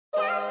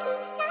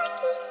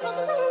I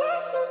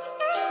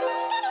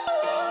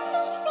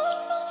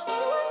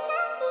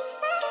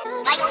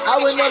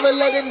would never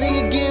let a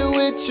nigga get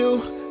with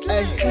you.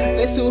 Ay,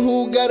 let's see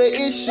who got an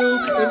issue.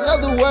 In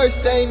other words,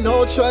 say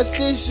no trust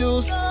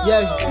issues.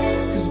 Yeah,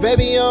 cause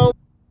baby, I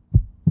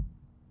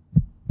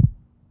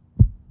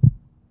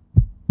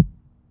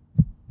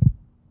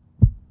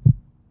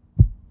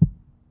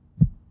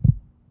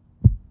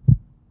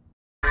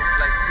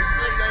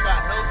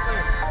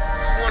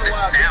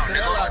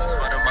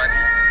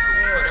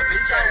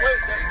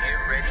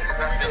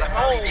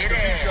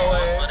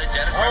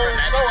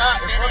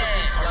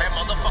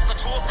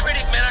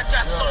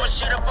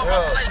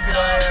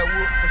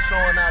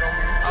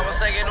was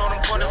hanging on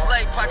them corners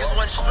late, pockets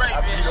wasn't straight,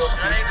 bitch.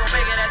 I ain't gonna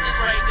make it at this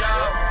rate,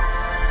 dog.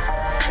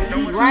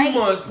 You 2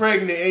 months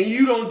pregnant and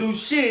you don't do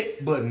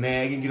shit but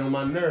nag and get on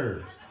my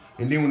nerves.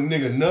 And then when the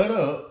nigga nut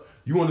up,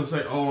 you want to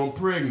say, "Oh, I'm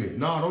pregnant."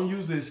 No, don't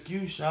use the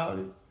excuse,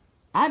 shawty.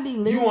 I be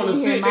literally You want to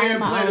sit there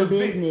and play the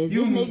business.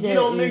 You get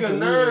on nigga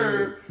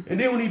nerve, and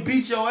then when he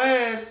beat your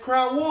ass,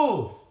 cry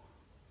wolf.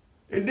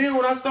 And then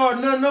when I start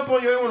nutting up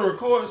on you, you want to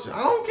record shit.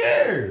 I don't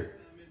care.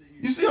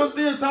 You see I'm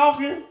still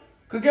talking?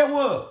 Cause get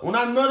what? When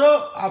I nut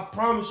up, I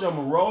promise you I'm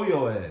gonna roll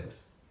your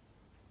ass.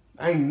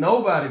 Ain't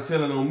nobody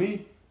telling on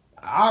me.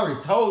 I already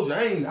told you,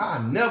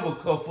 I never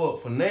cuff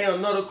up for nail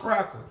another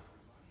cracker.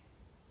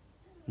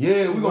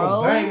 Yeah, we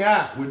gonna bang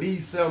out with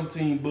these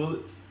 17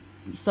 bullets.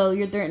 So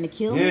you're threatening to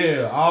kill me?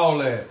 Yeah, all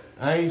that.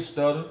 I ain't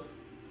stutter.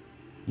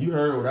 You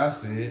heard what I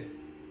said.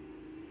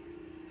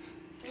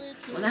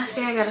 When I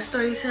say I got a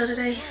story to tell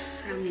today,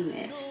 I mean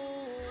that.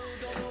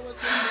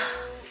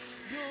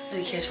 Let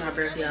me catch my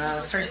breath,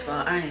 y'all. First of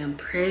all, I am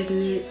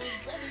pregnant.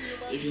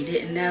 If you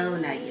didn't know,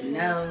 now you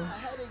know.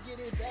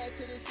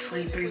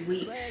 23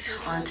 weeks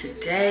on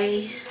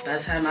today. By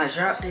the time I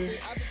drop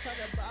this,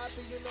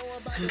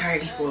 I'm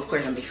pregnant. Well, of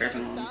course, I'm gonna be further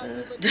on,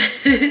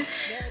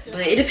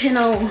 but it depends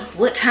on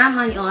what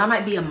timeline you're on. I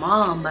might be a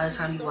mom by the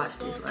time you watch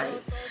this.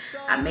 Like,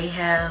 I may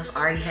have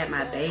already had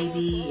my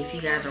baby. If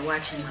you guys are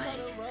watching,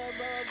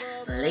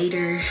 like,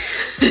 later.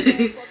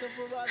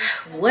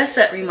 What's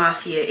up,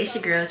 Mafia? It's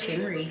your girl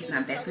Chen Marie, and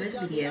I'm back with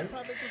another video.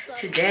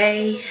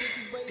 Today,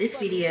 this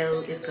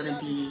video is gonna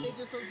be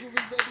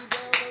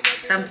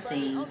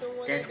something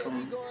that's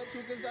going,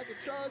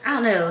 I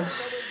don't know.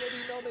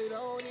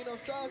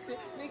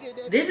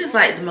 This is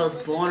like the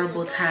most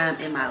vulnerable time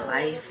in my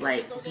life,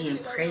 like being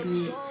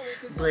pregnant.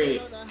 But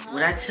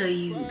when I tell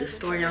you the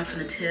story I'm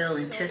finna tell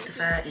and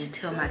testify and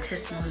tell my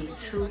testimony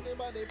too,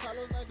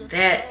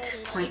 that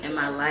point in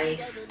my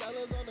life,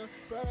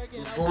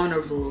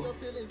 vulnerable.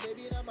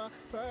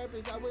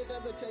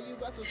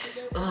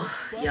 Oh,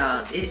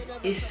 y'all,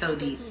 it's so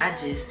deep.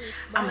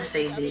 I'ma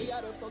save it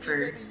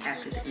for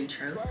after the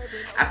intro.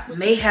 I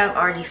may have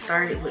already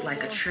started with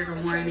like a trigger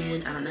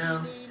warning. I don't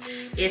know.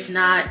 If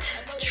not,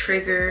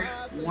 trigger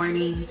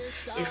warning.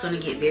 It's gonna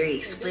get very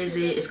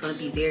explicit. It's gonna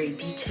be very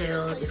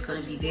detailed. It's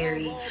gonna be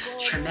very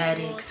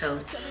traumatic. So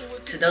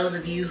to those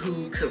of you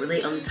who could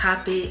relate on the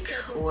topic,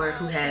 or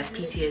who have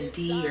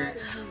PTSD or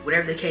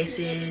whatever the case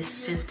is,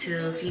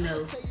 sensitive, you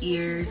know,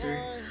 ears, or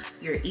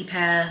your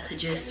empath,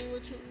 just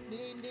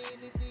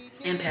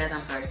empath,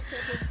 I'm sorry,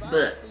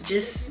 but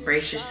just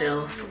brace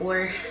yourself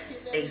or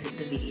exit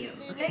the video,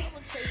 okay?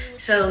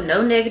 So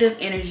no negative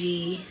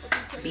energy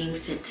being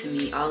sent to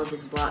me. All of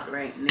it's blocked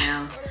right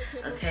now,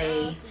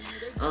 okay?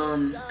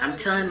 I'm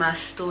telling my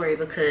story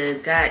because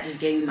God just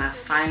gave me my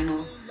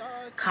final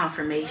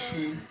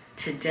confirmation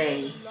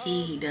today.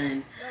 He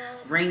done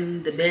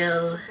ring the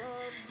bell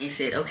and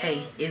said,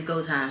 okay, it's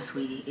go time,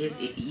 sweetie.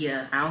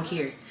 Yeah, I don't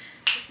care.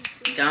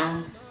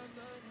 Don't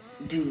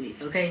do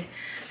it, okay?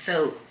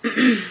 So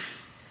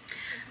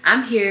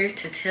I'm here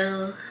to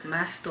tell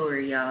my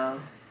story, y'all.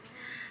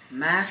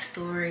 My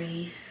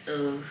story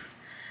of,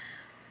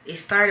 it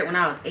started when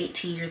I was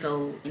 18 years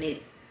old, and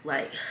it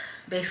like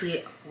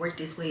basically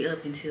worked its way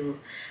up until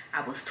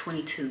I was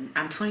 22.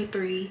 I'm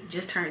 23,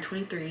 just turned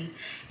 23,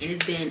 and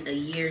it's been a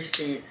year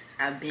since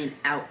I've been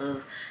out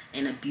of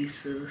an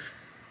abusive,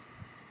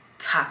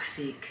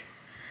 toxic,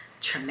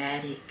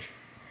 traumatic,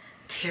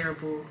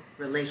 terrible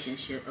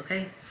relationship,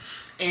 okay?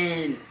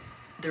 And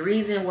the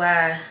reason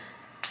why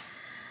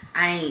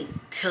I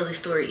ain't tell this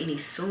story any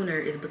sooner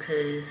is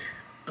because,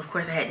 of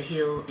course, I had to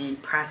heal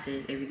and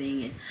process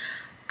everything, and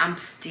I'm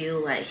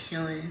still like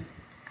healing.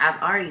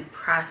 I've already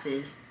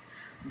processed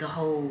the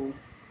whole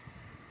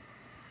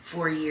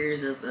 4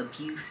 years of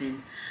abuse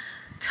and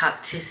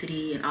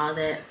toxicity and all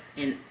that,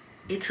 and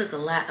it took a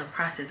lot of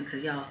processing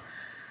because, y'all,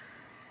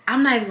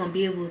 I'm not even gonna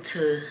be able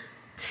to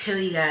tell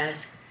you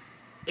guys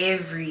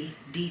every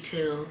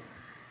detail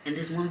in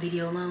this one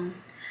video alone.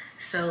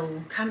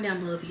 So comment down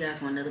below if you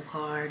guys want another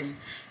part, and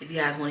if you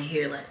guys want to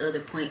hear like other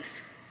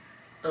points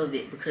of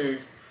it,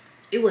 because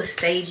it was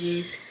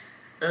stages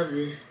of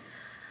this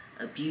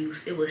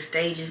abuse. It was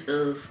stages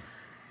of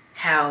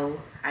how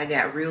I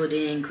got reeled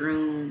in,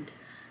 groomed,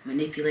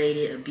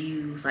 manipulated,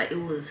 abused. Like, it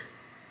was,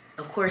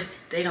 of course,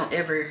 they don't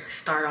ever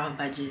start off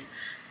by just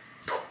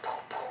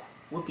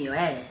whooping your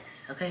ass,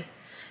 okay?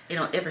 It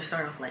don't ever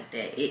start off like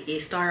that.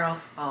 It start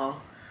off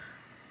all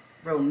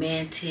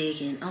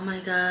romantic and oh my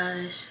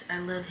gosh, I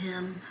love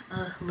him,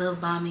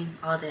 love bombing,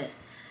 all that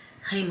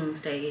honeymoon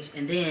stage.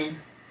 And then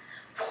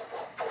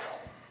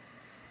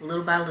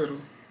little by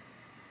little,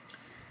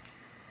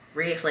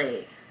 red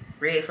flag,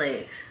 red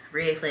flags,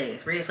 red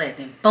flags, red flag,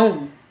 then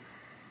boom,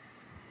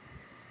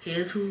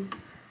 here's who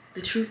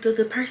the truth of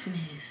the person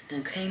is,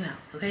 then came out.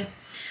 Okay,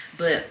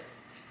 but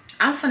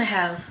I'm gonna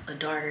have a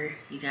daughter,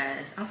 you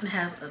guys. I'm gonna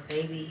have a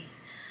baby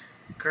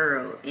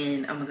girl,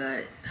 and oh my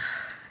god,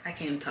 I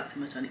can't even talk too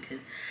much on it, because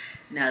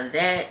now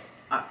that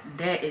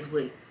is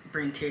what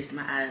brings tears to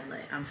my eyes.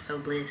 Like, I'm so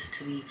blessed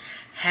to be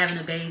having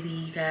a baby,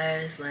 you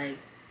guys. Like,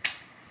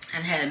 I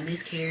had a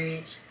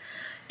miscarriage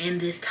in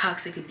this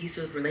toxic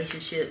abusive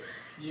relationship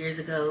years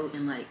ago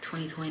in like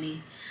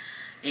 2020,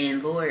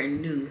 and Lord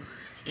knew,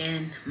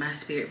 and my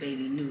spirit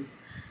baby knew,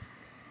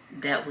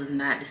 that was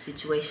not the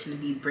situation to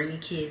be bringing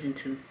kids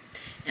into.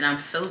 And I'm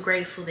so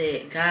grateful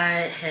that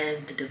God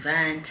has the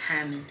divine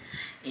timing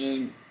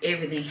and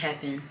everything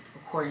happened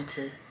according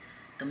to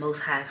the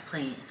Most High's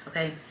plan.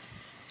 Okay,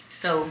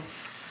 so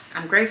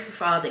I'm grateful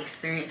for all the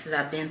experiences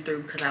I've been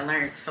through, because I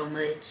learned so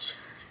much,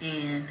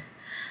 and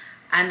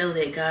I know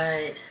that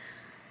God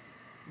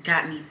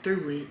got me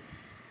through it,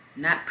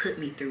 not put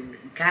me through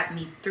it, got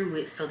me through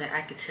it so that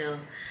I could tell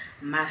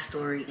my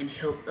story and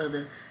help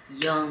other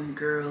young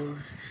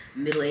girls,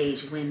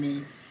 middle-aged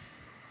women,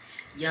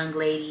 young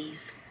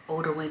ladies,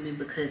 older women,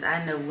 because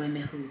I know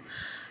women who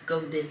go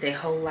through this their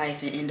whole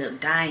life and end up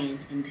dying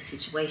in this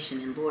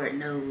situation. And Lord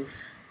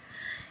knows,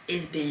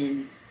 it's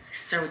been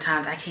several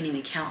times, I can't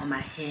even count on my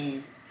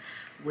hand,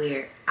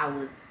 where I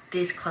was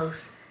this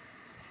close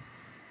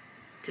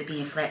to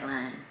being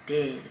flatlined,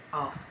 dead,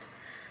 off,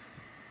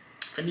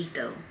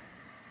 finito.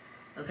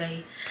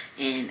 Okay,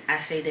 and I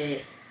say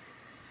that,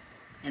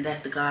 and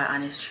that's the God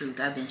honest truth.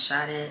 I've been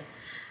shot at,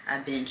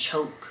 I've been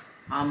choked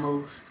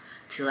almost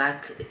till I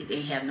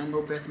didn't have no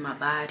more breath in my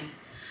body.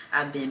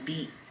 I've been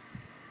beat,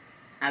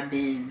 I've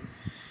been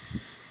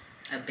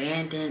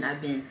abandoned, I've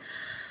been,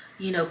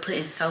 you know, put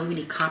in so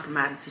many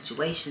compromising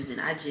situations. And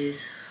I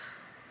just,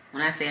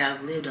 when I say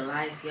I've lived a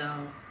life,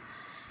 y'all,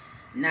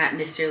 not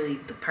necessarily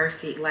the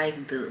perfect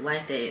life, the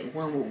life that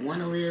one would want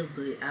to live,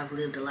 but I've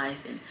lived a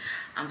life, and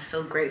I'm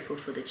so grateful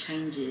for the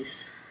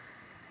changes.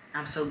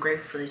 I'm so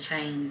grateful for the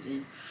change,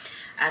 and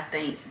I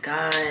thank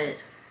God.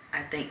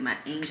 I thank my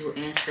angel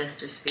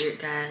ancestor spirit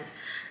guides.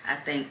 I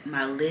thank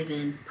my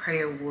living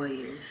prayer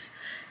warriors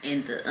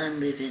and the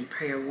unliving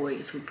prayer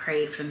warriors who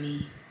prayed for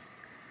me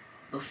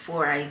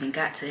before I even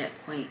got to that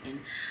point. And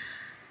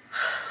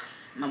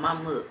my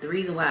mama, the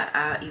reason why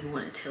I even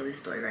want to tell this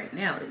story right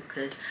now is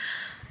because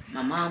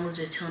my mom was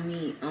just telling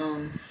me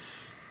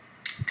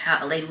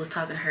how a lady was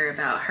talking to her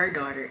about her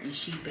daughter, and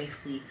she's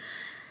basically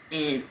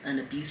in an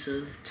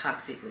abusive,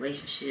 toxic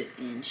relationship,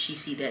 and she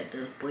see that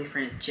the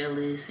boyfriend is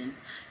jealous, and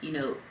you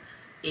know,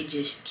 it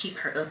just keep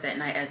her up at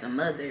night as a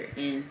mother.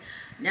 And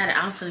now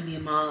that I'm finna be a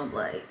mom,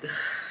 like,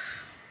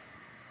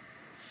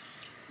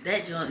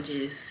 that joint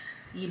just,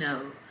 you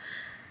know,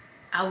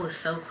 I was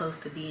so close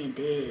to being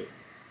dead,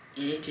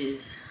 and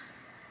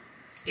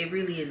it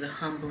really is a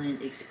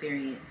humbling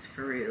experience,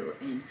 for real.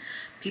 And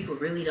people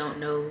really don't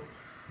know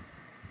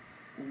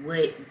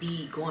what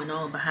be going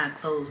on behind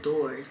closed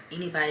doors.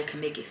 Anybody can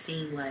make it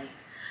seem like,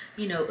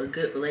 you know, a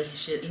good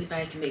relationship.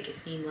 Anybody can make it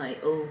seem like,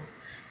 oh,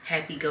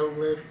 happy go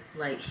live,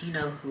 like, you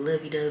know,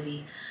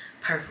 lovey-dovey,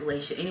 perfect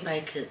relationship.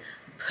 Anybody could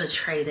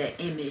portray that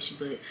image,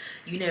 but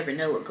you never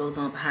know what goes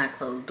on behind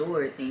closed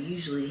doors. And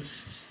usually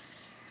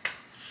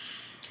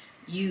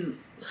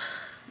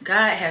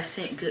God have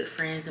sent good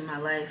friends in my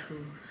life who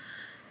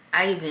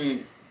I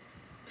even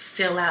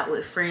fell out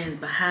with friends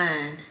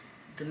behind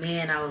the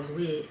man I was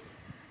with,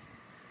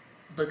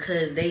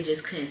 because they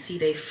just couldn't see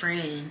their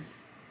friend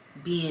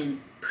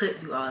being put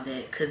through all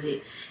that, because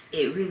it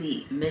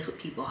really messed with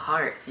people's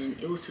hearts. And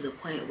it was to the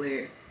point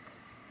where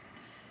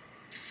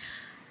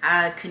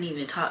I couldn't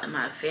even talk to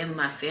my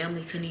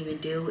family couldn't even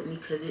deal with me,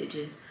 because it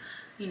just,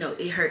 you know,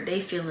 it hurt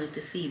their feelings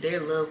to see their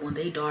loved one,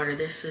 their daughter,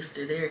 their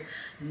sister, their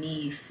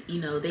niece,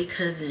 you know, their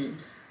cousin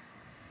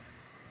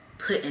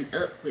putting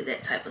up with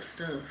that type of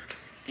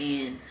stuff.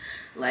 And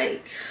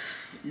like,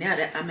 now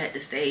that I'm at the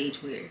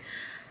stage where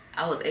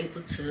I was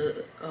able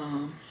to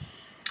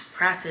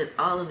process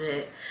all of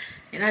that,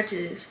 and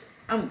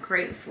I'm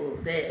grateful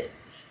that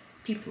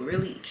people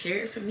really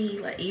cared for me.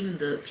 Like, even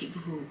the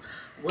people who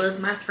was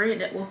my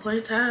friend at one point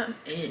in time,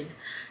 and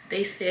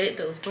they said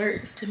those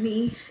words to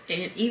me,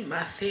 and even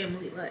my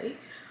family, like,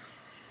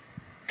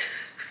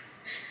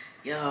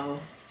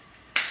 y'all,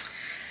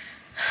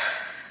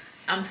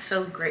 I'm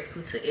so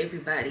grateful to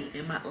everybody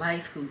in my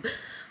life who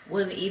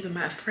wasn't even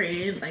my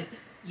friend. Like,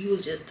 you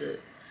was just a,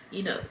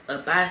 you know, a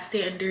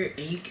bystander,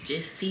 and you could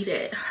just see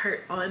that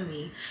hurt on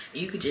me.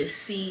 And you could just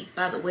see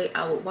by the way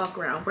I would walk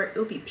around work, it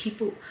would be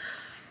people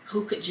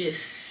who could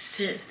just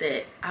sense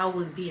that I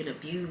was being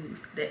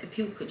abused, that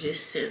people could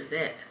just sense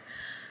that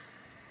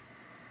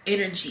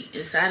energy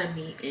inside of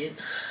me. And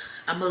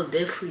I most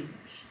definitely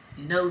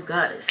know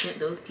God sent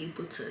those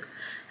people to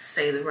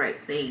say the right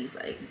things.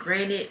 Like,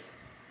 granted,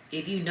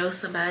 if you know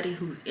somebody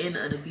who's in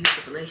an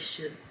abusive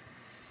relationship,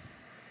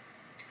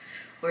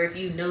 or if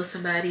you know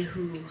somebody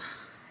who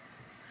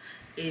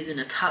is in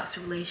a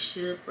toxic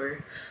relationship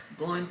or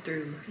going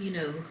through, you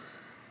know,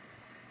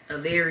 a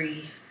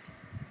very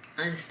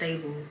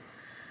unstable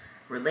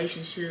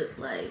relationship,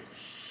 like,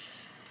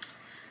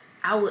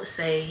 I would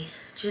say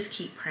just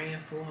keep praying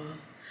for them.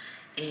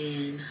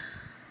 And,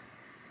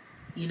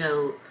 you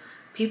know,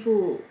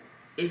 people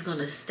is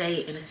gonna stay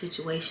in a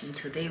situation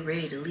until they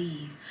ready to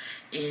leave.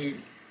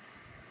 And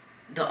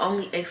the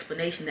only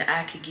explanation that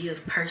I could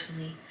give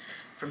personally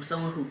from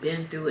someone who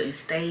been through it and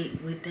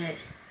stayed with that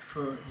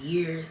for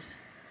years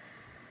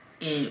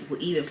and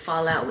would even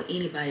fall out with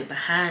anybody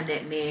behind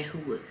that man who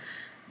would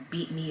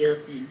beat me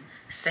up and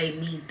say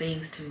mean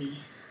things to me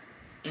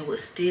and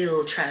would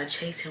still try to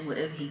chase him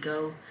wherever he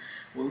go,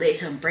 would let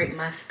him break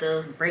my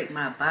stuff, break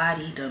my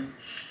body,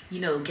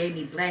 you know, gave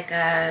me black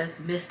eyes,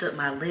 messed up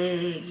my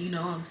leg, you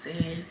know what I'm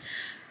saying,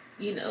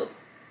 you know.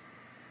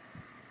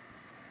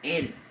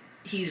 And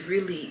he's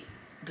really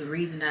the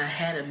reason I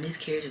had a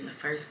miscarriage in the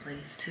first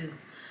place too,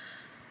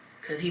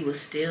 because he was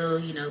still,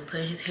 you know,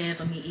 putting his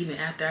hands on me even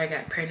after I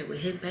got pregnant with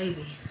his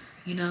baby,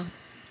 you know.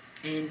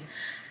 And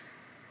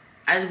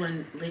I just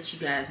want to let you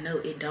guys know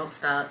it don't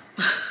stop.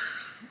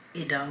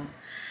 It don't.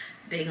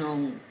 They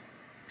gonna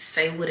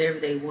say whatever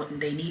they want,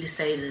 they need to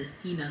say to,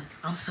 you know,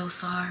 I'm so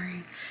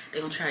sorry. They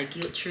gonna try to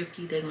guilt trip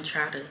you. They gonna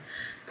try to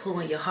pull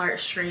on your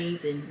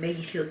heartstrings and make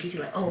you feel guilty,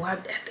 like, oh,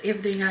 after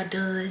everything I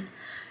done,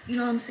 you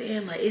know what I'm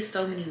saying? Like, it's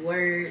so many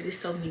words, it's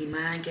so many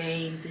mind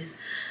games, it's,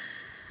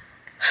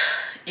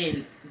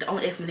 and the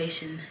only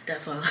explanation,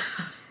 that's all.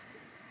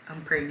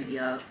 I'm pregnant,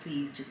 y'all,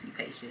 please just be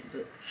patient.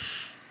 But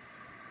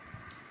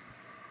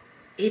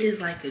it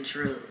is like a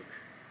drug.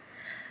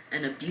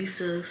 An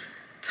abusive,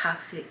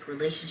 toxic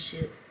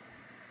relationship,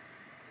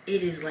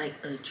 it is like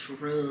a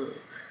drug.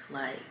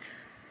 Like,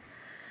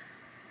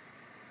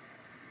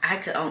 I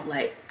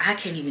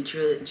can't even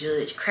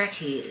judge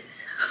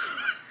crackheads.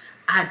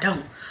 I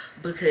don't,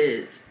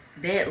 because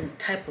that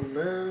type of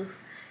love,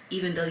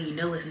 even though you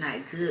know it's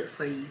not good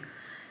for you,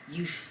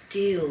 you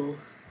still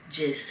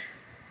just,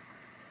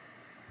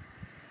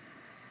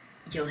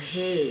 your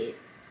head,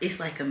 it's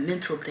like a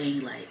mental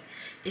thing. Like,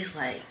 it's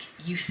like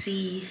you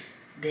see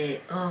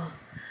that, oh,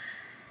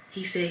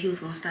 he said he was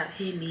gonna stop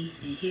hitting me,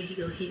 and here he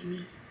go hit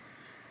me.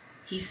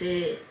 He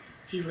said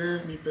he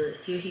loved me, but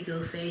here he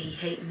goes saying he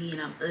hate me,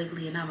 and I'm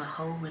ugly, and I'm a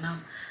hoe, and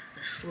I'm a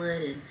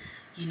slut, and,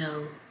 you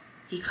know,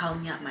 he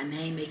calling me out my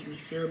name, making me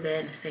feel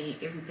bad, and saying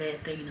every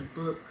bad thing in the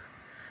book,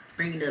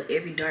 bringing up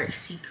every dark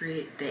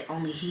secret that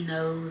only he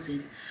knows,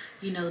 and,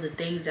 you know, the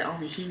things that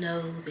only he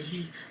knows, and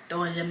he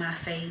throwing it in my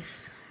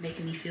face,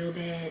 making me feel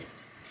bad.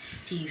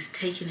 He's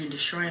taking and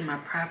destroying my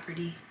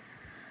property,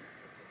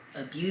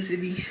 abusing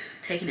me,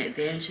 taking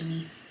advantage of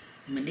me,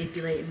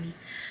 manipulating me.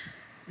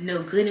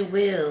 No, good and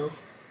well,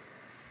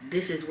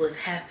 this is what's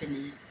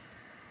happening.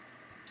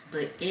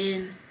 But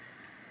in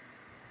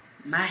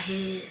my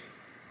head,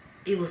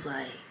 it was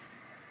like,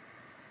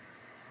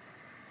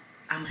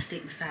 I'ma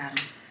stick beside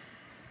him.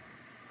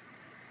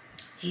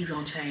 He's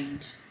gonna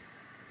change.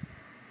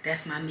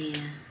 That's my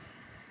man.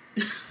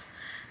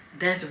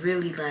 That's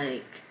really,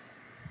 like,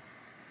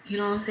 you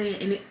know what I'm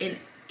saying? And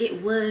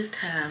it was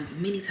times,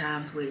 many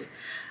times, where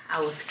I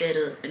was fed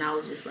up and I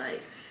was just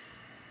like,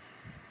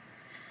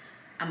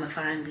 I'ma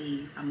finally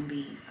leave. I'm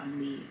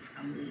leave.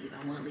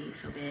 I want to leave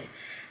so bad.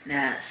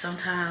 Now,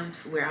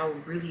 sometimes where I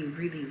would really,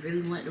 really,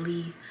 really want to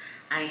leave,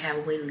 I ain't have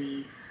a way to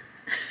leave.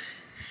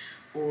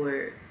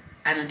 Or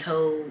I done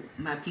told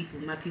my people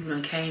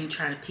done came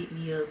trying to pick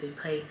me up and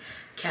play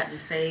Captain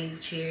Save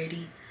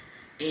Charity,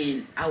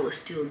 and I would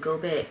still go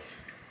back.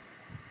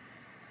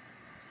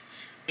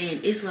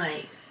 And it's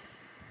like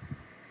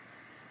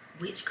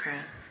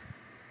witchcraft.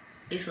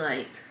 It's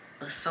like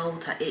a soul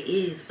tie. It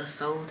is a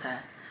soul tie.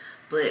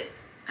 But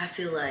I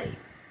feel like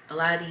a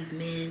lot of these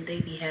men,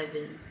 they be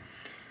having,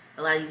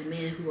 a lot of these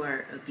men who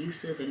are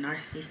abusive and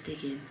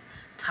narcissistic and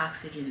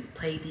toxic and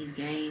play these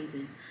games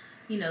and,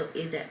 you know,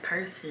 is that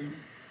person.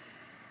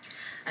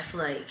 I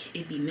feel like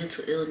it be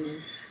mental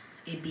illness.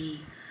 It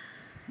be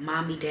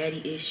mommy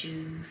daddy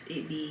issues.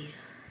 It be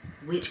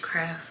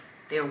witchcraft.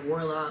 They're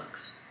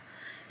warlocks.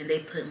 And they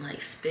putting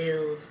like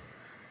spells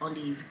on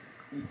these,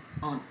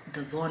 on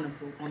the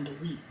vulnerable, on the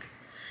weak.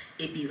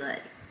 It be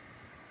like,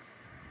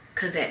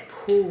 cause that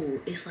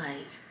pull, it's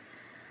like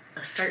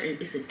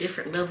it's a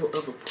different level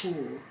of a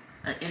pull,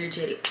 an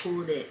energetic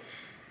pull that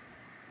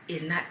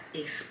is not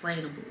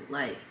explainable.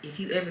 Like, if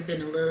you ever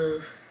been in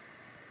love,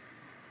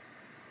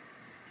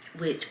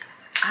 which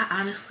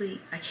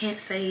I can't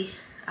say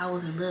I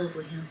was in love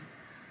with him.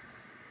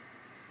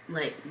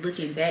 Like,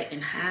 looking back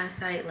in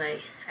hindsight,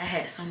 like, I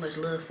had so much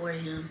love for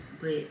him,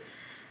 but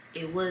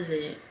it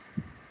wasn't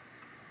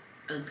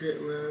a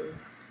good love.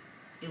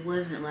 It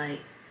wasn't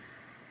like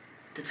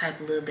the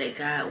type of love that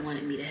God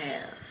wanted me to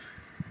have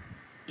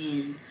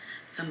in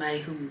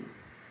somebody who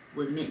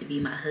was meant to be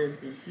my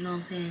husband. You know what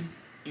I'm saying?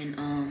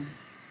 And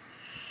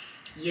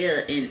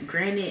yeah, and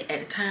granted, at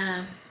the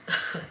time,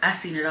 I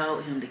seen it all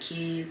with him: the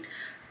kids,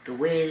 the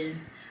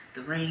wedding,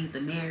 the ring,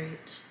 the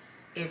marriage,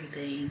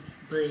 everything.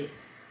 But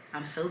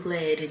I'm so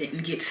glad it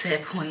didn't get to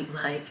that point.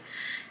 Like,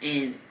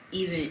 and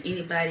even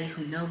anybody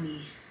who know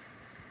me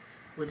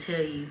will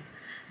tell you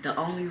the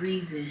only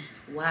reason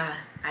why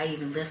I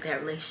even left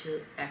that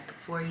relationship after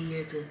 4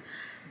 years of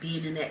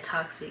being in that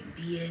toxic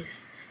BS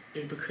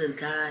is because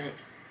God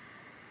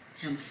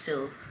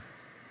himself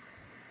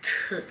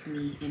took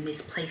me and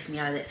misplaced me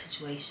out of that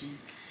situation.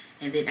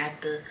 And then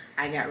after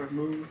I got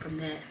removed from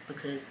that,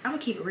 because I'm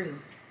gonna keep it real,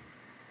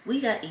 we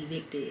got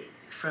evicted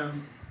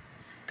from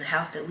the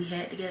house that we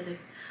had together.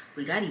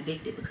 We got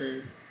evicted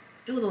because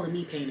it was only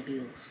me paying the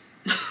bills.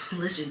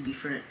 Let's just be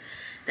frank.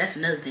 That's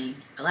another thing.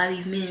 A lot of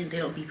these men, they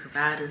don't be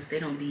providers. They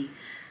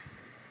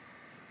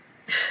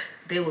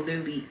will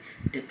literally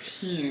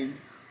depend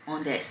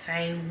on that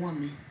same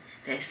woman,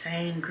 that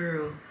same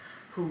girl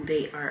who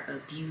they are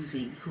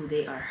abusing, who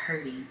they are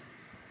hurting.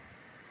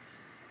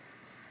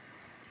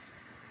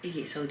 It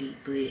gets so deep,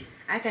 but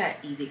I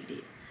got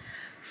evicted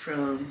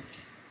from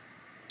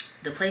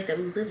the place that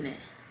we was living at.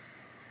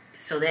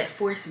 So that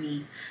forced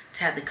me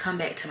to have to come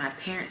back to my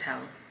parents'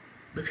 house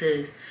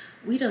because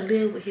we done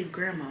lived with his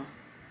grandma.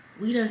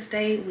 We done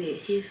stayed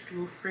with his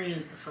little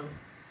friends before.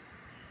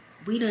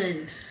 We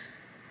done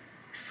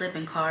slept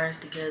in cars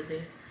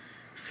together,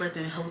 slept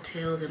in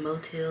hotels and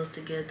motels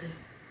together.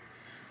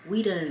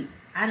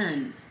 I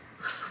done,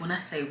 when I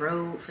say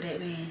rode for that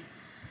man,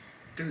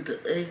 through the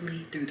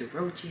ugly, through the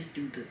roaches,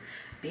 through the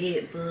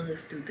bed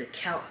bugs, through the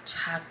couch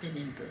hopping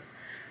and the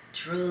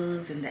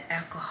drugs and the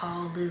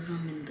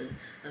alcoholism and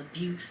the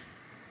abuse.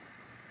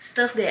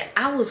 Stuff that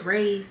I was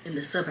raised in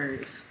the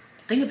suburbs.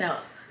 Think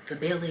about the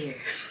Bel Air.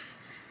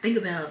 Think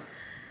about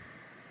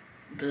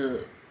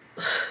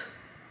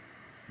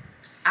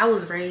I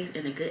was raised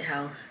in a good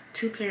house,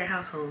 2-parent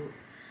household.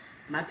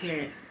 My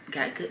parents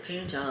got good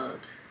paying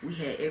jobs. We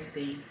had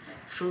everything.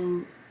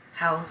 Food,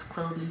 house,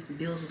 clothing,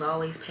 bills was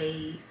always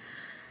paid.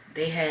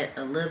 They had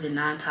a loving,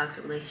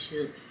 non-toxic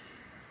relationship.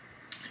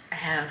 I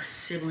have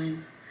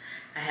siblings.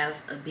 I have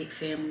a big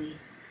family.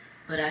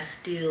 But I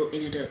still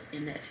ended up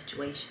in that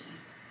situation.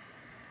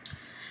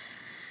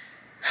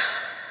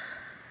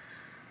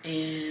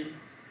 And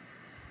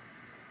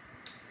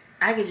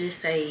I could just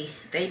say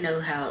they know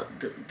how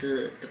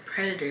the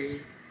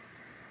predators,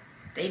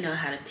 they know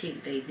how to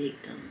pick their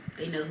victim.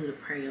 They know who to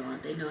prey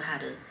on. They know how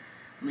to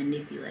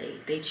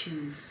manipulate. They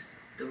choose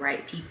the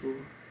right people.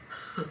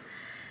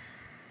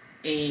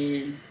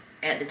 And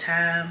at the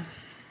time,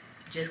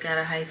 just got out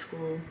of high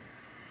school,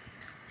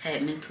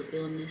 had mental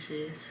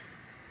illnesses,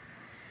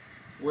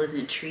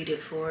 wasn't treated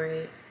for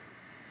it.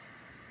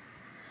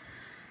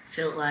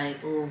 Felt like,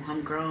 oh,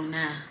 I'm grown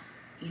now.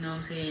 You know what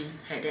I'm saying?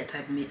 Had that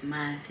type of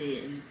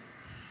mindset. And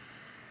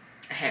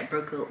I had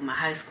broke up with my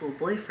high school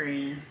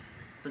boyfriend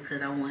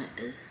because I wanted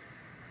to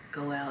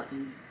go out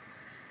and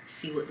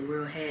see what the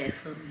world had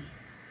for me.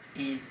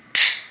 And,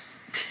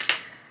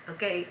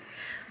 okay,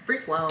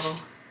 brick wall,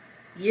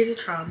 years of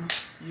trauma,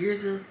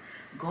 years of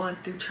going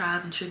through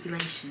trials and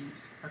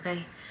tribulations,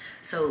 okay?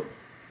 So,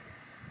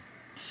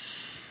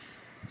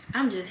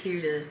 I'm just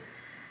here to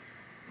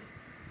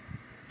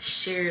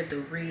share the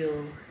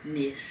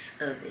realness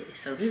of it.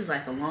 So this is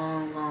like a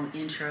long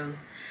intro,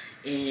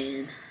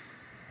 and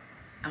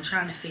I'm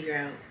trying to figure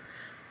out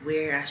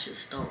where I should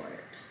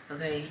start,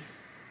 okay?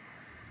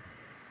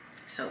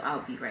 So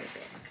I'll be right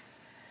back.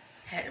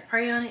 Had to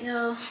pray on it,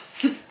 y'all.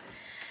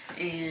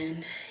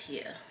 And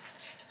yeah,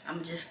 I'm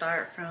gonna just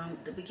start from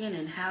the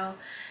beginning. How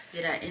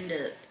did I end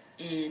up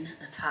in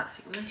a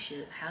toxic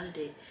relationship? How did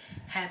it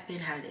happen?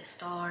 How did it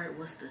start?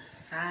 What's the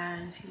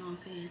signs? You know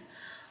what I'm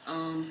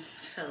saying?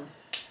 So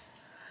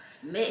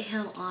met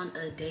him on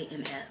a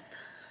dating app,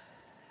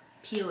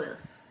 POF,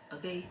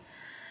 okay?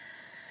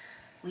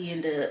 We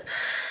end up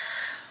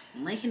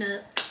linking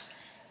up,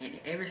 and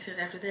ever since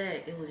after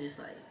that, it was just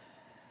like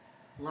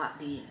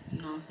locked in,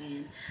 you know what I'm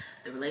saying?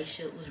 The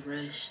relationship was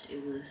rushed.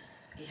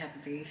 It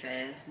happened very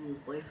fast. We was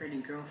boyfriend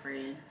and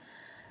girlfriend,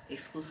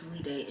 exclusively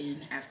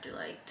dating after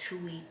like 2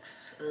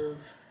 weeks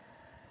of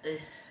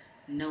us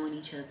knowing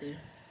each other.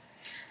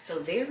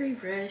 So very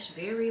rushed,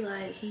 very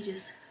like, he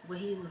was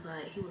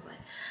like,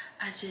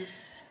 I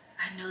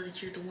know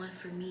that you're the one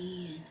for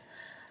me, and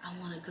I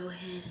want to go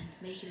ahead and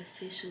make it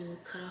official,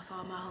 cut off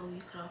all my hoes,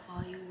 you cut off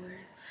all yours,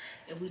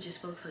 and we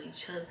just focus on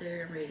each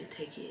other. I'm ready to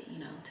take it, you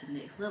know, to the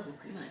next level,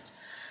 pretty much.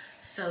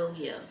 So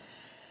yeah,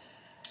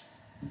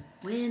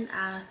 when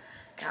I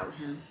got with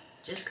him,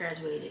 just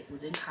graduated,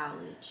 was in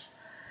college,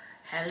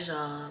 had a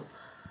job,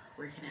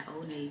 working at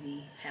Old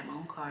Navy, had my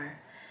own car,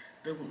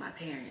 lived with my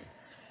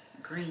parents.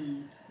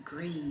 Green.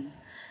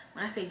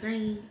 When I say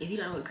green, if you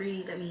don't know what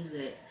green is, that means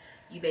that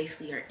you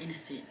basically are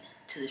innocent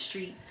to the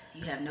streets.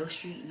 You have no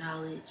street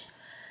knowledge.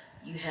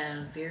 You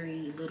have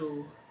very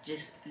little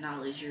just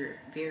knowledge. You're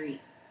very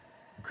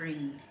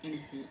green,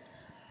 innocent,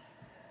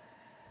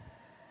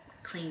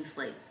 clean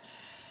slate.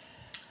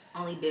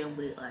 Only been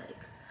with like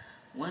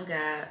one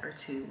guy or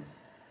two,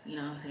 you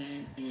know what I'm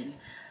saying? And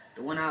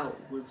the one I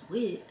was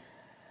with,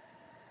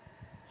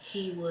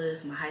 he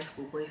was my high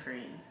school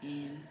boyfriend.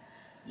 And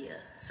yeah,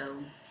 so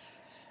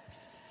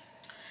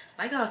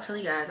like I was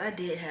telling you guys, I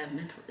did have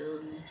mental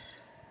illness.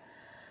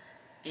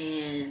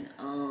 And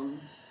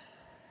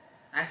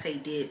I say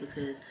did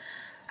because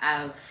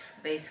I'm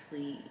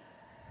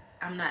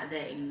not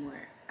that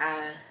anymore.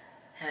 I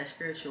had a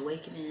spiritual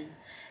awakening,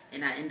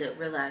 and I ended up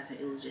realizing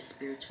it was just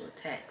spiritual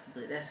attacks,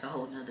 but that's a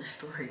whole nother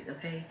story,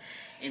 okay?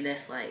 And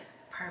that's like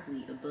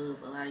probably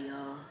above a lot of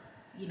y'all.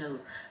 You know,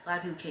 a lot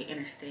of people can't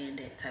understand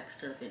that type of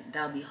stuff, and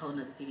that'll be a whole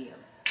nother video,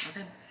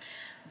 okay?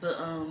 But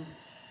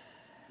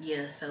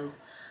yeah, so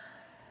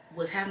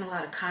was having a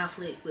lot of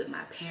conflict with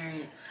my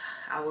parents.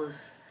 I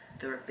was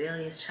the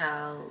rebellious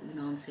child, you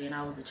know what I'm saying?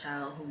 I was the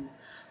child who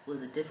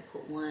was a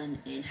difficult one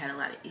and had a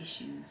lot of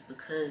issues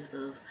because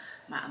of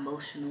my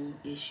emotional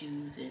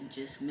issues and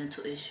just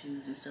mental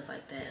issues and stuff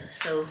like that.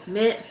 So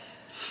met,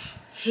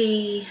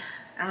 I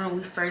remember when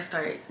we first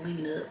started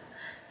linking up,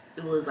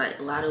 it was like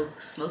a lot of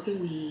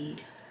smoking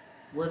weed,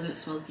 wasn't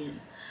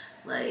smoking.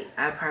 Like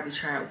I probably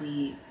tried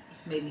weed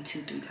maybe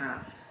 2-3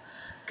 times.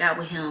 Got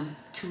with him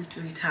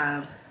 2-3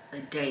 times a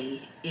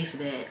day, if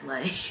that,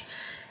 like,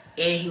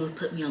 and he would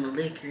put me on the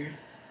liquor,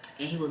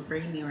 and he was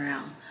bringing me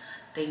around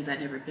things I'd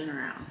never been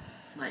around,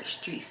 like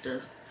street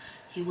stuff.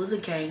 He was a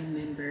gang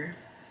member.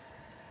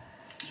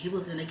 He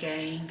was in a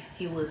gang.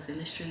 He was in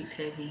the streets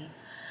heavy,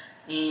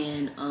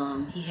 and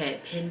he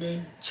had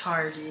pending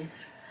charges.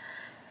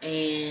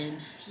 And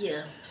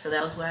yeah, so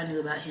that was what I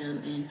knew about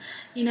him. And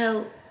you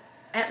know,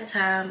 at the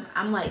time,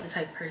 I'm like the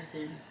type of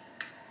person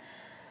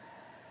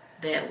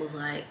that was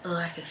like, oh,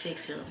 I can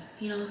fix him.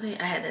 You know what I'm saying?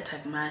 I had that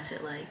type of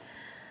mindset, like,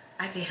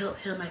 I can help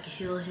him, I can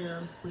heal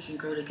him, we can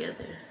grow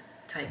together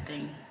type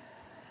thing.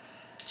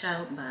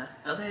 Child, bye,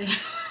 okay?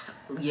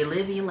 You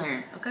live and you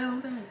learn, okay what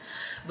I'm saying?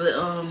 But,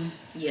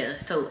 yeah,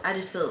 so I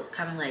just felt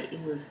kind of like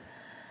it was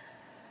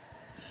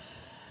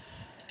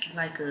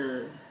like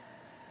a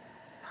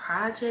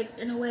project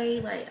in a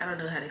way. Like, I don't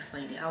know how to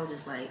explain it. I was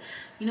just like,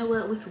 you know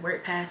what, we could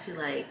work past it.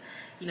 Like,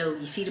 you know,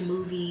 you see the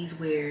movies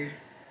where,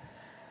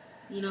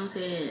 you know what I'm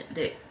saying,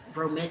 that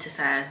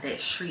romanticize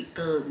that street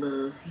thug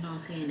love, you know what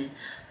I'm saying, and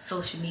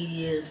social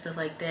media and stuff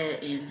like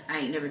that, and I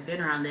ain't never been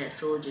around that,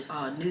 so it's just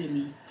all new to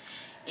me.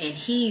 And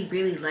he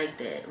really liked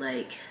that,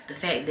 like the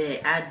fact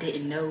that I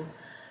didn't know,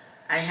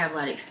 I didn't have a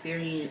lot of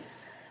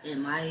experience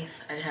in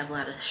life, I didn't have a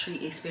lot of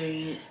street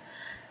experience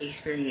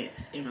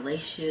in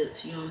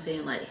relationships, you know what I'm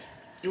saying. Like,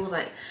 it was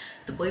like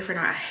the boyfriend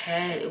I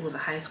had, it was a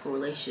high school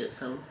relationship,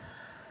 so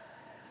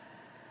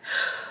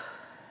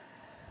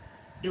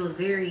it was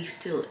very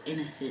still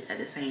innocent at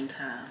the same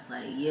time.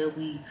 Like, yeah,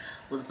 we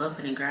was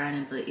bumping and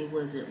grinding, but it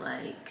wasn't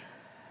like,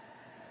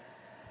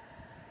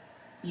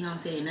 you know what I'm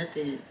saying,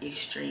 nothing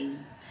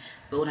extreme.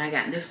 But when I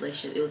got in this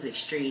relationship, it was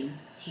extreme.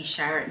 He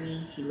showered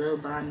me, he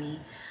love bombed me,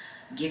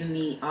 giving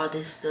me all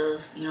this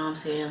stuff, you know what I'm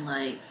saying,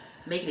 like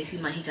making it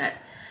seem like he got,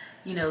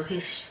 you know,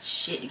 his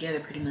shit together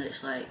pretty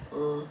much. Like,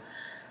 oh,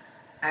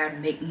 I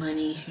make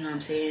money, you know what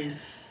I'm saying,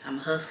 I'm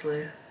a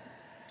hustler,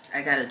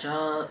 I got a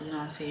job, you know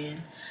what I'm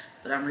saying,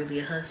 but I'm really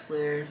a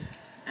hustler.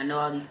 I know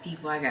all these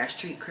people, I got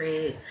street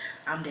creds,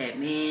 I'm that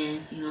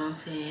man, you know what I'm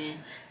saying,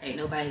 ain't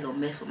nobody gonna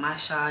mess with my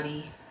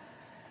shawty,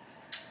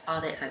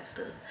 all that type of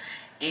stuff.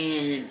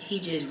 And he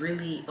just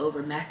really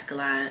over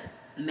masculinized,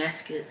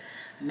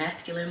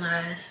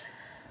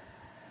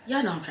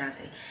 y'all know what I'm trying to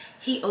say.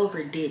 He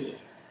overdid it.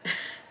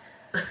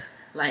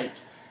 Like,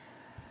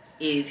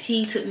 if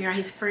he took me around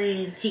his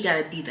friends, he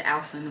gotta be the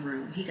alpha in the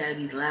room, he gotta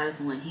be the loudest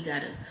one, he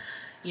gotta,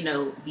 you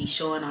know, be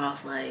showing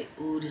off like,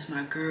 ooh, this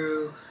my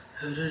girl,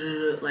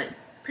 like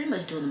pretty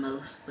much doing the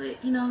most.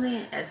 But you know what I'm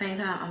saying, at the same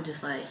time, I'm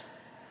just like,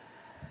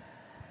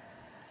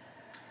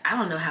 I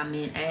don't know how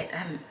men act. I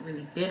haven't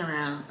really been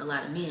around a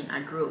lot of men.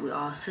 I grew up with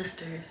all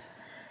sisters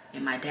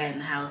and my dad in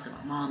the house and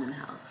my mom in the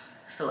house,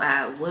 so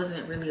I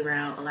wasn't really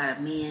around a lot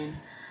of men,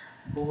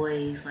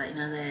 boys, like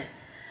none of that.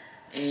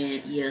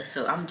 And yeah,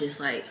 so I'm just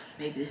like,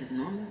 maybe this is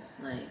normal,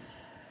 like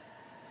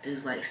this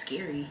is like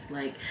scary.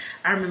 Like,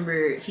 I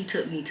remember he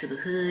took me to the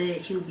hood,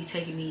 he would be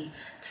taking me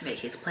to make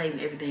his plays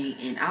and everything,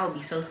 and I would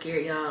be so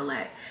scared, y'all.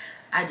 Like,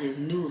 I just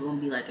knew it was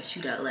gonna be like a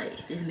shootout.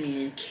 Like, this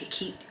man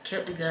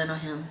kept the gun on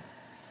him,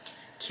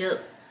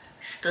 kept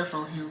stuff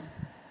on him,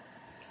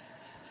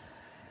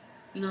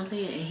 you know what I'm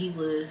saying, and he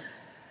was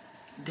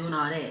doing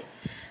all that.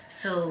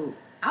 So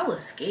I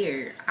was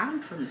scared.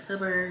 I'm from the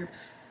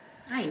suburbs,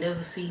 I ain't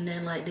never seen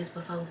nothing like this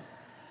before,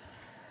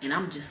 and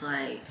I'm just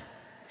like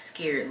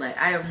scared. Like,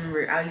 I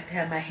remember I used to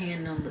have my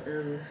hand on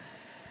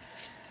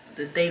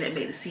the thing that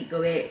made the seat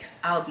go back.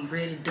 I'll be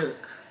ready to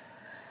duck.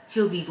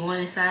 He'll be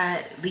going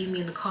inside, leave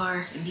me in the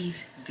car in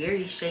these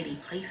very shady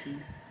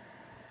places,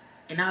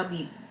 and I'll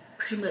be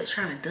pretty much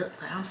trying to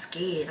duck. Like, I'm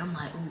scared. I'm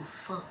like, ooh,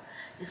 fuck,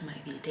 this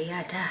might be the day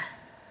I die.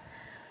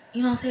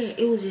 You know what I'm saying?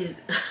 It was just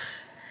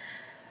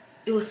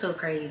it was so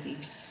crazy.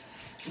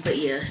 But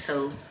yeah,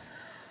 so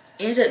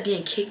ended up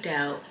getting kicked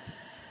out.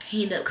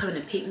 He ended up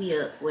coming to pick me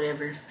up,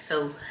 whatever.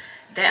 So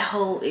that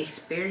whole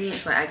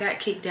experience, like, I got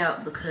kicked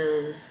out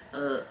because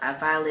I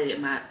violated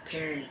my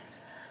parents'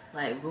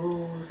 like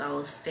rules. I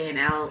was staying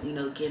out, you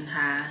know, getting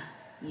high,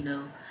 you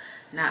know,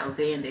 not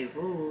obeying their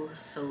rules,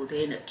 so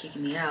they ended up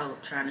kicking me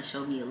out, trying to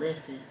show me a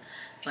lesson.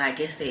 But I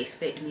guess they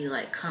expected me to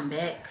like come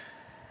back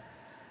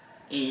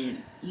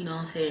and, you know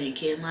what I'm saying,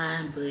 get in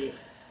line. But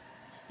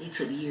it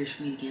took years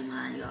for me to get in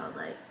line, y'all.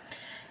 Like,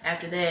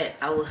 after that,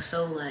 I was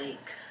so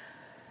like,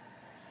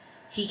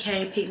 he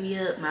came pick me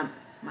up.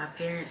 My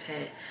parents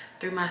had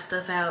threw my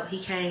stuff out. He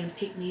came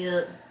pick me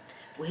up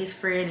with his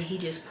friend, and he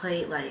just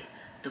played like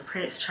the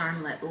Prince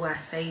Charming, like, oh, I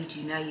saved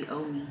you, now you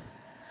owe me.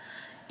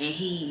 And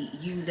he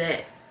used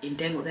that and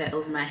dangled that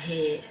over my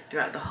head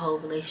throughout the whole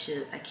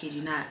relationship. I kid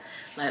you not.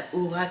 Like,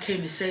 oh, I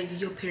came to save you,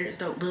 your parents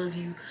don't love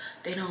you,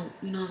 they don't,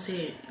 you know what I'm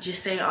saying,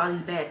 just saying all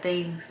these bad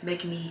things,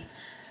 making me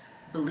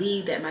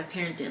believe that my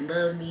parents didn't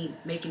love me,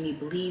 making me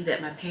believe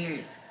that my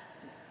parents,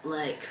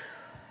 like,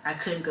 I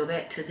couldn't go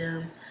back to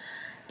them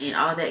and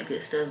all that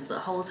good stuff. But the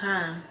whole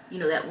time, you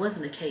know, that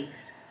wasn't the case.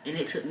 And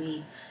it took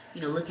me,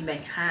 you know, looking back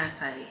in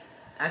hindsight,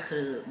 I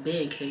could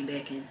have came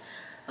back and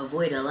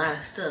avoided a lot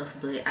of stuff,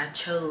 but I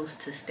chose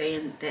to stay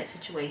in that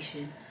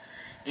situation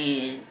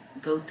and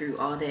go through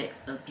all that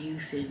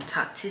abuse and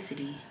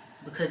toxicity,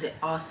 because it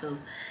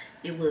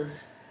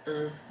was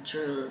a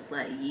drug.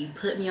 Like, you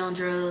put me on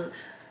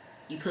drugs,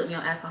 you put me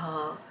on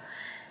alcohol,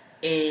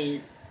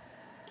 and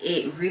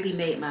it really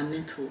made my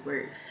mental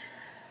worse.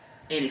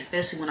 And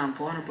especially when I'm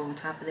vulnerable, on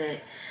top of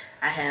that,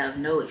 I have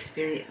no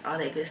experience, all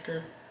that good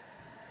stuff.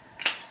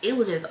 It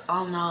was just,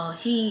 all in all,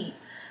 he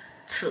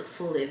took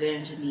full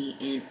advantage of me,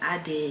 and I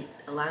did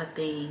a lot of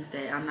things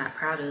that I'm not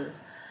proud of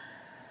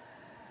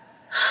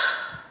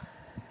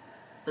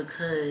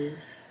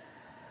because,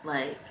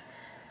 like,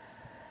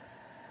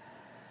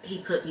 he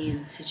put me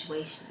in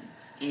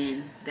situations,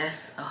 and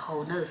that's a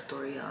whole nother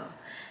story, y'all,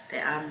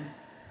 that I'm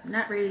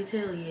not ready to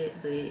tell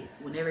yet. But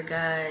whenever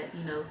God,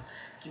 you know,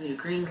 give me the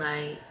green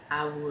light,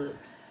 I would,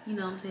 you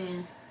know what I'm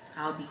saying,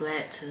 I'll be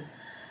glad to,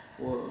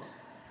 well,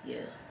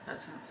 yeah,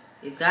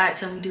 if God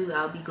tell me to,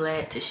 I'll be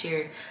glad to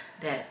share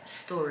that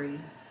story.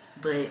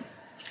 But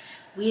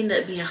we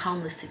ended up being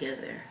homeless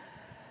together.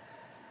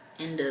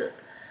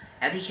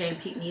 After he came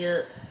pick me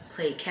up,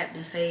 played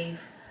Captain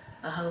Save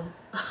a hoe,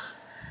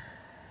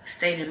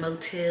 stayed in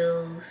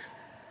motels.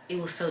 It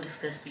was so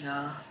disgusting,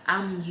 y'all.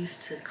 I'm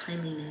used to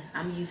cleanliness.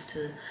 I'm used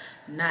to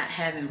not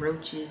having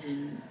roaches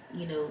and,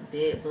 you know,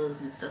 bed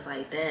bugs and stuff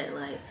like that.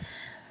 Like,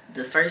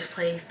 the first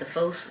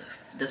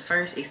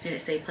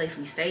extended stay place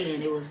we stayed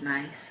in, it was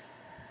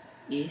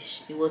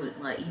nice-ish. It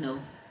wasn't like, you know,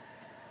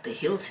 the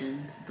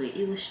Hiltons, but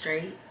it was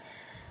straight.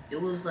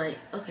 It was like,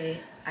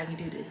 okay, I can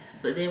do this.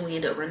 But then we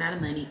ended up running out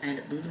of money. I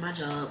ended up losing my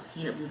job.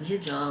 He ended up losing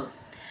his job.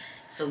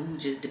 So we were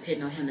just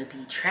depending on him to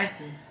be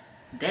trapping.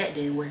 That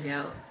didn't work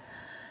out.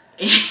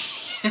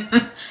 And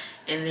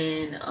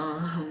then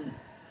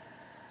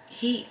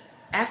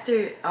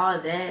after all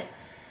that,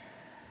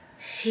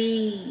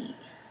 he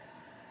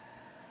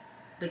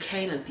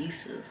became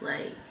abusive.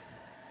 Like,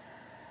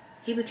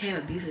 he became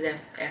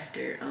abusive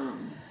after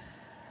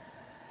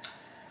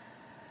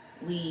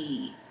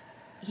we,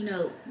 you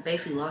know,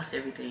 basically lost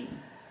everything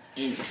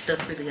and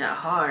stuff really got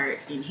hard.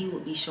 And he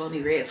would be showing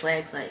me red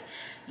flags, like,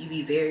 you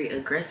be very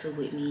aggressive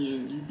with me,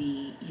 and you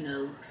be, you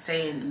know,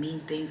 saying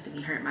mean things to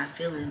me, hurt my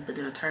feelings, but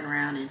then I'll turn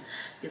around and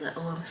be like,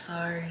 oh, I'm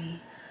sorry,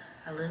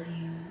 I love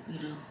you, you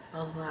know,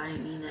 blah blah blah, I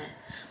ain't mean that.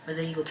 But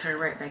then you go turn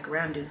right back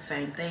around and do the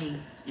same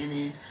thing. And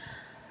then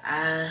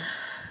I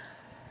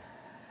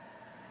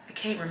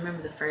can't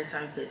remember the first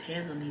time he put his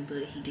hands on me,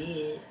 but he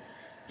did,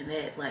 and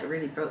that, like,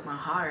 really broke my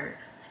heart.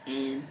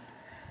 And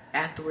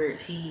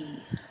afterwards,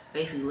 he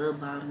basically love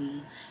bombed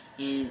me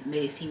and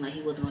made it seem like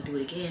he wasn't gonna do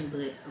it again.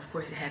 But of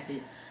course, it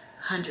happened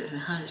hundreds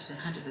and hundreds and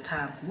hundreds of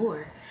times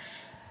more.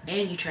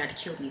 And you tried to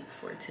kill me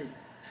before too.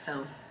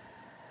 So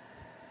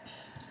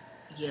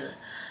yeah,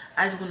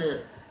 I just want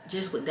to,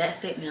 just with that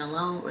segment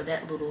alone, or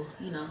that little,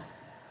 you know,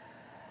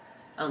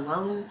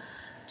 alone,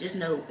 just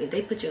know, if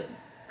they put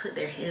put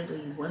their hands on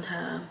you one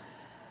time,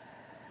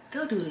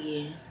 they'll do it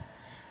again.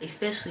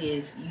 Especially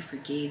if you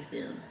forgive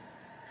them,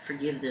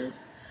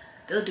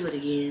 they'll do it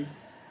again.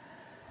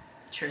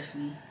 Trust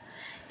me.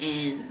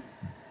 And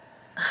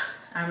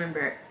I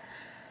remember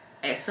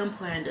at some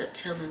point I ended up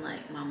telling,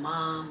 like, my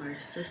mom or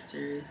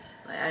sisters,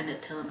 like, I ended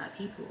up telling my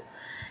people,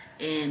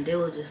 and they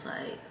were just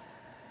like,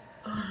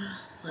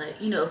 like,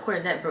 you know, of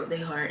course that broke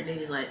their heart, and they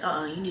just like,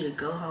 you need to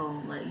go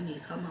home, like, you need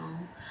to come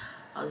home,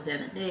 all this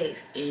and the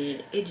next.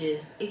 And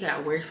it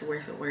got worse and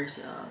worse and worse,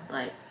 y'all.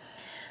 Like,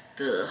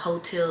 the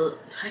hotel,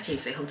 I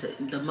can't say hotel,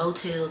 the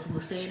motels we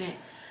were staying at,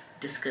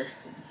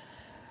 disgusting.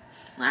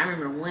 Like, I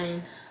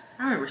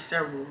remember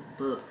several,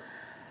 but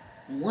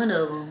one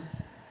of them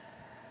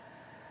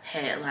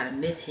had a lot of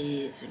meth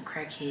heads and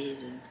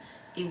crackheads, and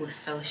it was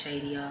so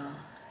shady, y'all.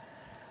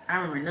 I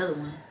remember another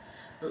one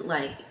looked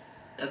like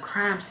a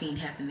crime scene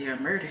happened there, a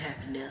murder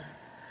happened there,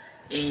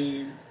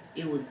 and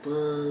it was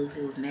bugs,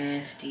 it was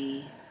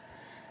nasty.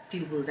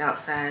 People was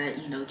outside,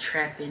 you know,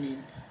 trapping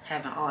and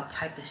having all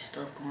type of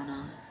stuff going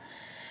on.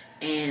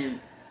 And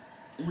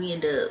we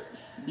ended up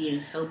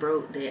being so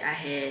broke that I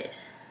had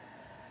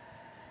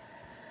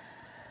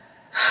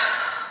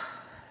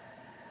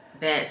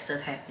bad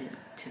stuff happened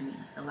to me.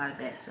 A lot of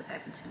bad stuff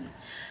happened to me.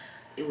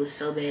 It was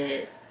so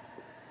bad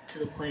to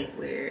the point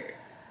where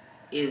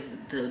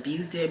if the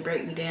abuse didn't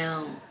break me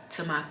down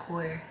to my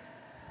core,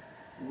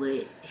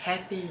 what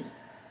happened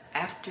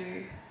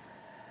after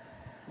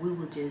we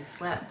would just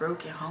slap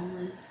broke and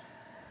homeless,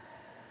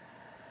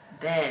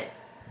 that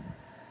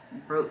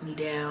broke me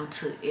down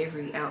to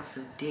every ounce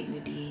of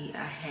dignity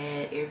I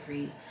had,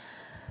 every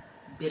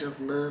bit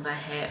of love I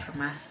had for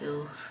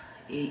myself,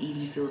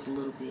 even if it was a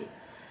little bit.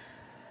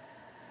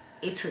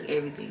 It took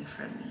everything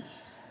from me,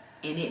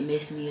 and it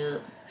messed me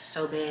up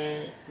so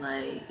bad,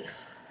 like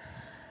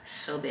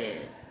so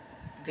bad.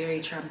 Very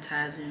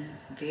traumatizing,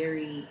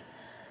 very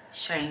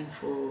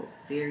shameful,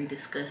 very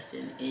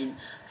disgusting. And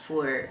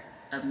for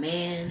a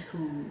man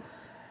who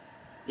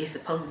is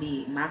supposed to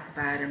be my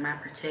provider, my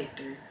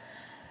protector,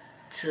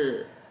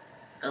 to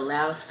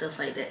allow stuff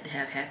like that to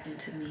have happened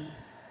to me,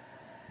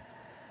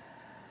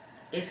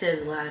 it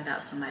says a lot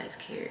about somebody's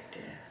character,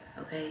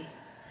 okay?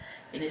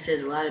 And it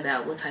says a lot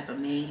about what type of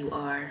man you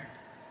are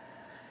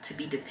to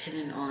be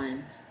dependent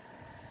on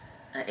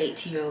an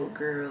 18-year-old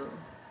girl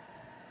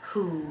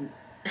who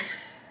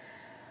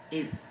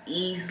is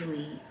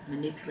easily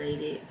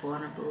manipulated,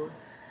 vulnerable,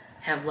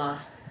 have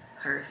lost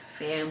her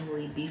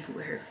family, beefing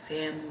with her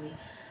family,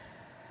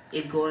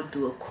 is going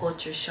through a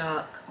culture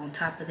shock on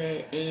top of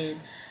that, and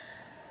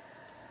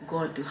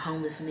going through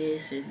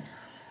homelessness and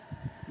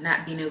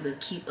not being able to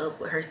keep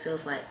up with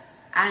herself. Like,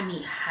 I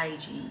need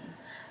hygiene.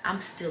 I'm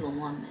still a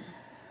woman.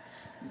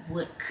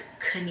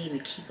 Couldn't even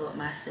keep up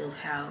myself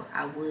how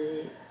I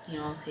would, you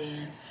know what I'm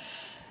saying?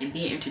 And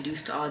being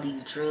introduced to all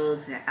these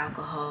drugs and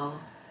alcohol.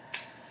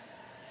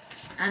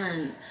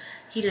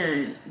 He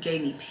done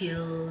gave me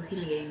pills. He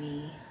done gave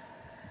me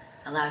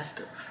a lot of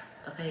stuff,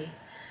 okay?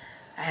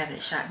 I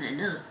haven't shot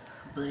nothing up,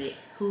 but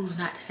who's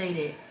not to say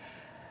that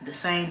the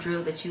same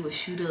drug that you would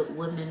shoot up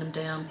wasn't in them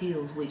damn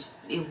pills, which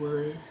it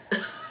was.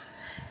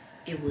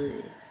 It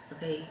was,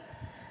 okay?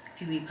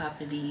 People be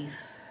popping these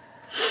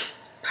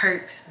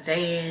perks,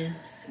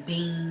 Zans,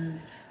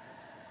 beans,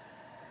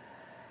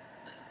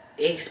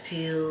 X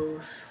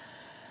pills,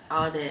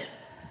 all that.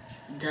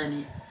 Done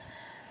it.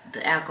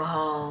 The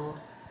alcohol,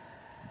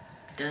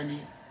 done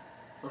it.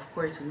 Of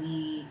course,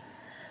 weed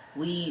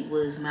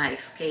was my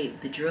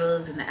escape. The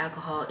drugs and the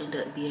alcohol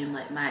ended up being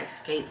like my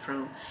escape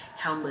from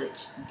how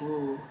much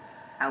bull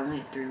I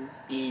went through,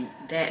 and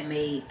that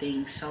made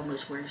things so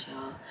much worse,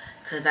 y'all,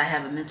 because I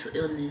have a mental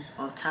illness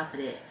on top of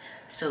that.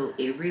 So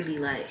it really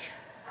like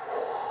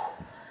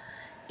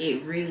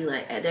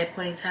at that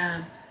point in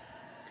time,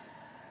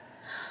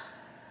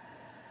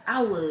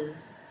 I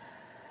was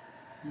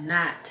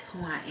not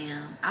who I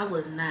am. I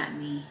was not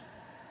me.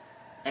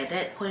 At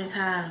that point in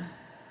time,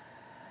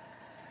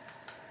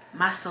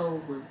 my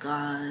soul was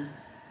gone.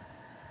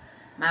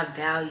 My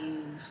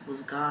values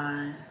was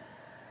gone.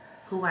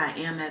 Who I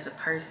am as a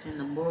person,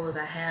 the morals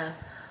I have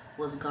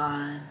was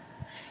gone.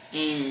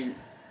 And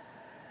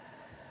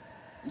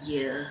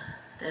yeah,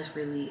 that's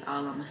really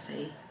all I'm gonna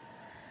say.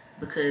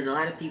 Because a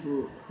lot of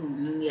people who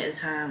knew me at the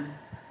time,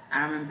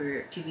 I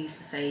remember people used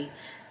to say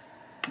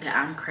that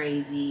I'm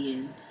crazy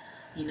and,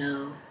 you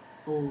know,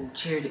 oh,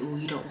 Charity, oh,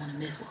 you don't want to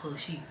mess with her.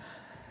 She,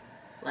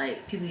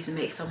 like, people used to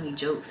make so many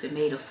jokes and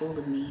made a fool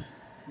of me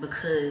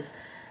because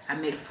I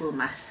made a fool of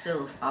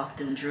myself off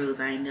them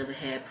drugs I ain't never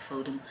had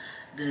before,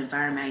 the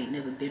environment I ain't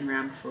never been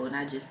around before, and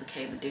I just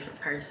became a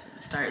different person.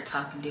 Started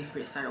talking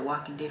different, started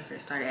walking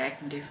different, started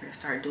acting different,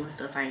 started doing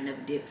stuff I ain't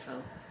never did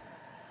before.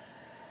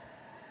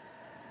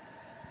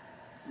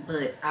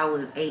 But I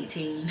was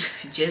 18,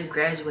 just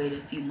graduated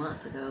a few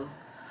months ago,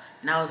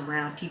 and I was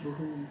around people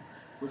who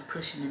was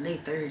pushing in their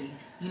 30s.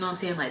 You know what I'm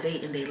saying? Like, they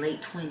in their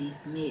late 20s,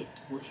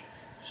 well,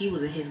 he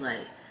was in his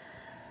like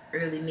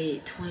early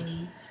mid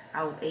 20s.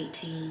 I was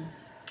 18.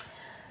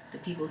 The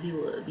people he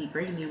would be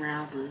bringing me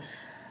around was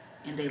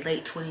in their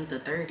late 20s or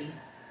 30s.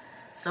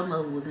 Some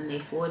of them was in their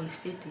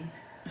 40s,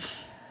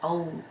 50s,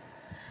 old.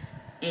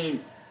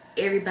 And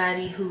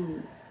everybody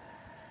who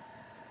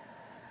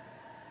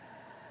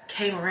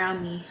came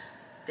around me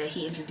that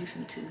he introduced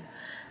me to,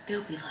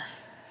 they'll be like,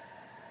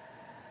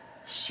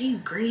 she's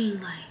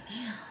green, like,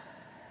 damn.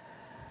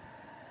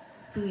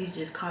 People used to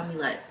just call me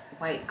like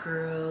white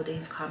girl. They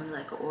used to call me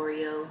like an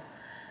Oreo.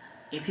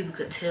 And people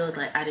could tell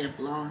like I didn't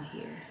belong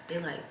here. They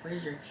like,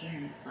 where's your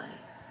parents? Like,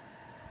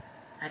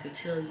 I could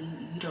tell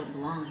you don't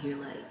belong here.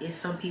 Like, it's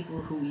some people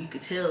who you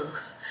could tell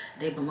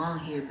they belong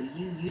here, but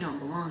you don't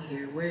belong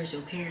here. Where's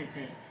your parents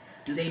at?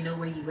 Do they know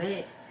where you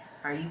at?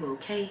 Are you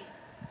okay?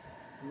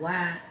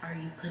 Why are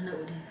you putting up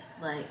with this?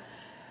 Like,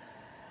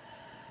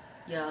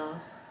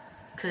 y'all,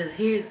 because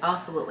here's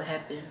also what would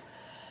happen.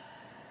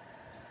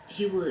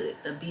 He would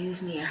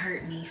abuse me and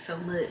hurt me so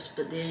much,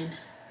 but then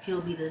he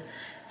would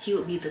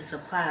be the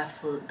supply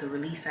for the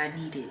release I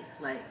needed.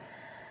 Like,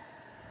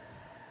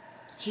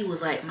 he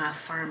was like my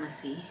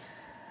pharmacy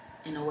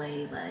in a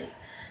way. Like,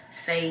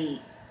 say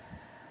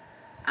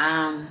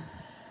I'm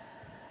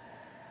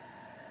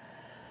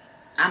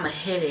a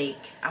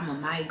headache, I'm a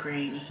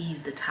migraine, and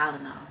he's the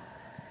Tylenol.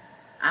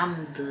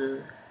 I'm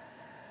the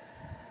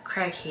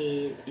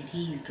crackhead and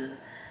he's the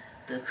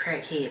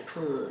crackhead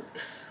plug.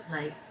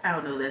 Like, I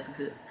don't know if that's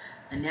a good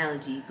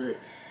analogy, but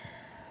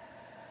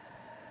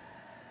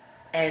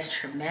as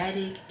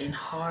traumatic and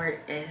hard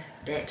as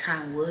that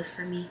time was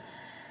for me,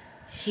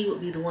 he would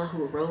be the one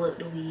who would roll up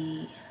the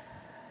weed.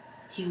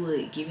 He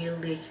would give me the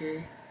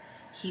liquor.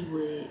 He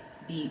would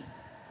be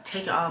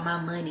taking all my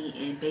money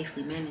and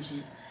basically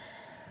managing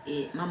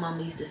it. My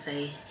mama used to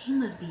say, he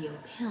must be your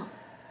pimp.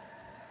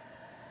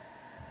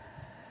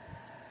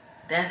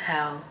 That's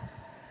how,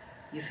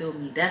 you feel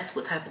me? That's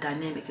what type of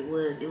dynamic it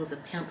was. It was a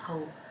pimp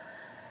hoe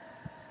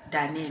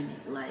dynamic.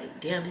 Like,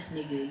 damn, this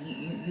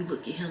nigga, you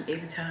look at him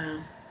every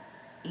time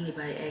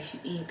anybody asks you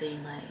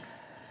anything, like,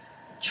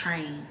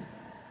 train,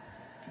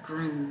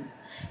 groom.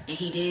 And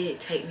he did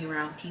take me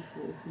around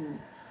people who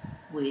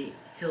would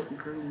help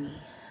groom me,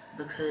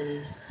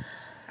 because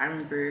I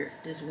remember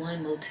this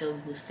one motel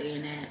we was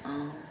staying at,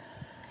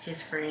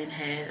 his friend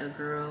had a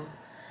girl,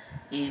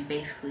 and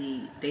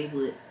basically they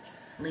would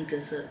link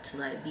us up to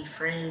like be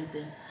friends,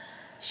 and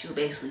she would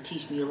basically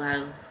teach me a lot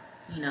of,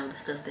 you know, the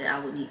stuff that I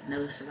would need to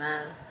know to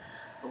survive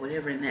or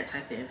whatever in that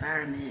type of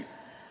environment.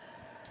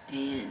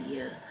 And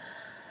yeah,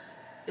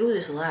 it was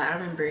just a lot. I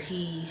remember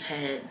he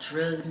had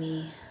drugged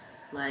me,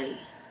 like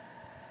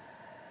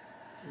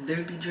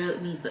literally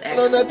drugged me, but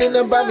actually I know nothing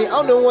about me.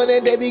 I'm the one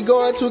that they be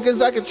going to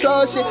cause I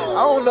control shit.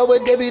 I don't know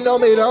what they be know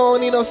me, I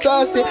don't need no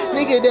substance.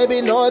 Nigga, they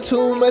be knowing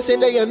too much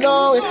and they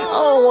annoying. I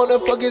don't wanna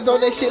focus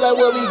on that shit like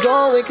where we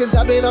going, cause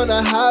I been on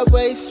the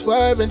highway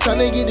swerving, trying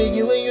to get to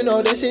you, and you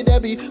know that shit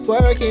that be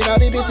working. All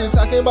these bitches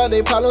talking about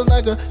their problems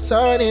not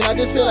concerning. I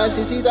just feel like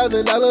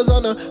 $60,000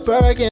 on the Birkin.